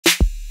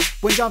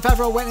When Jon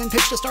Favreau went and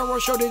pitched a Star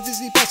Wars show to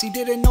Disney Plus, he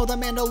didn't know the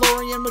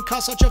Mandalorian would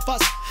cause such a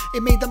fuss.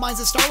 It made the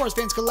minds of Star Wars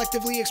fans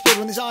collectively explode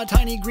when they saw a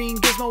tiny green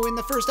gizmo in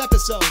the first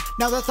episode.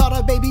 Now the thought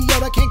of Baby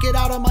Yoda can't get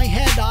out of my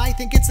head. I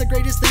think it's the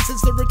greatest thing since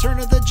the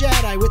Return of the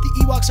Jedi. With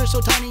the Ewoks are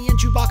so tiny and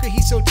Chewbacca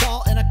he's so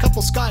tall, and a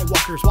couple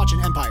Skywalkers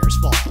watching empires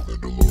fall.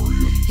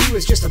 He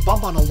was just a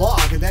bump on a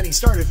log, and then he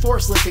started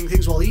force lifting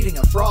things while eating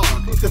a frog.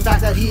 The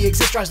fact that he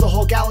exists drives the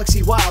whole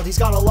galaxy wild. He's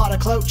got a lot of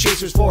clout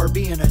chasers for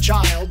being a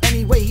child.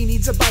 Anyway, he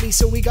needs a buddy,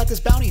 so we got this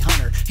bounty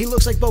hunter. He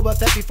looks like Boba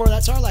Fett before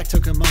that Sarlacc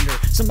took him under.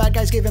 Some bad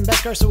guys gave him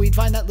Beskar so he'd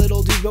find that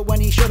little dude, but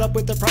when he showed up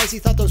with the prize he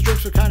thought those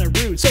jerks were kinda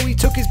rude. So he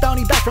took his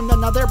bounty back from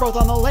them, now they're both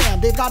on the lam.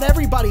 They've got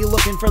everybody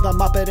looking for the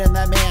Muppet and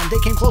that man. They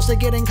came close to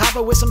getting caught,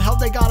 but with some help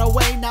they got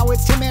away. Now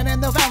it's Tin Man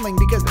and the Foundling,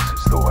 because this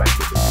is the way.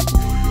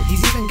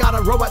 He's even got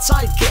a robot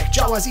sidekick.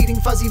 Jawa's eating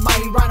fuzzy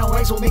mighty rhino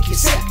eggs will make you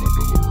sick.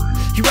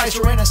 He rides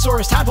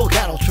Tyrannosaurus tadpole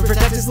cattle to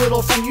protect his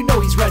little friend. You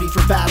know he's ready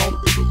for battle.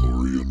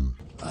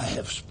 I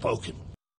have spoken.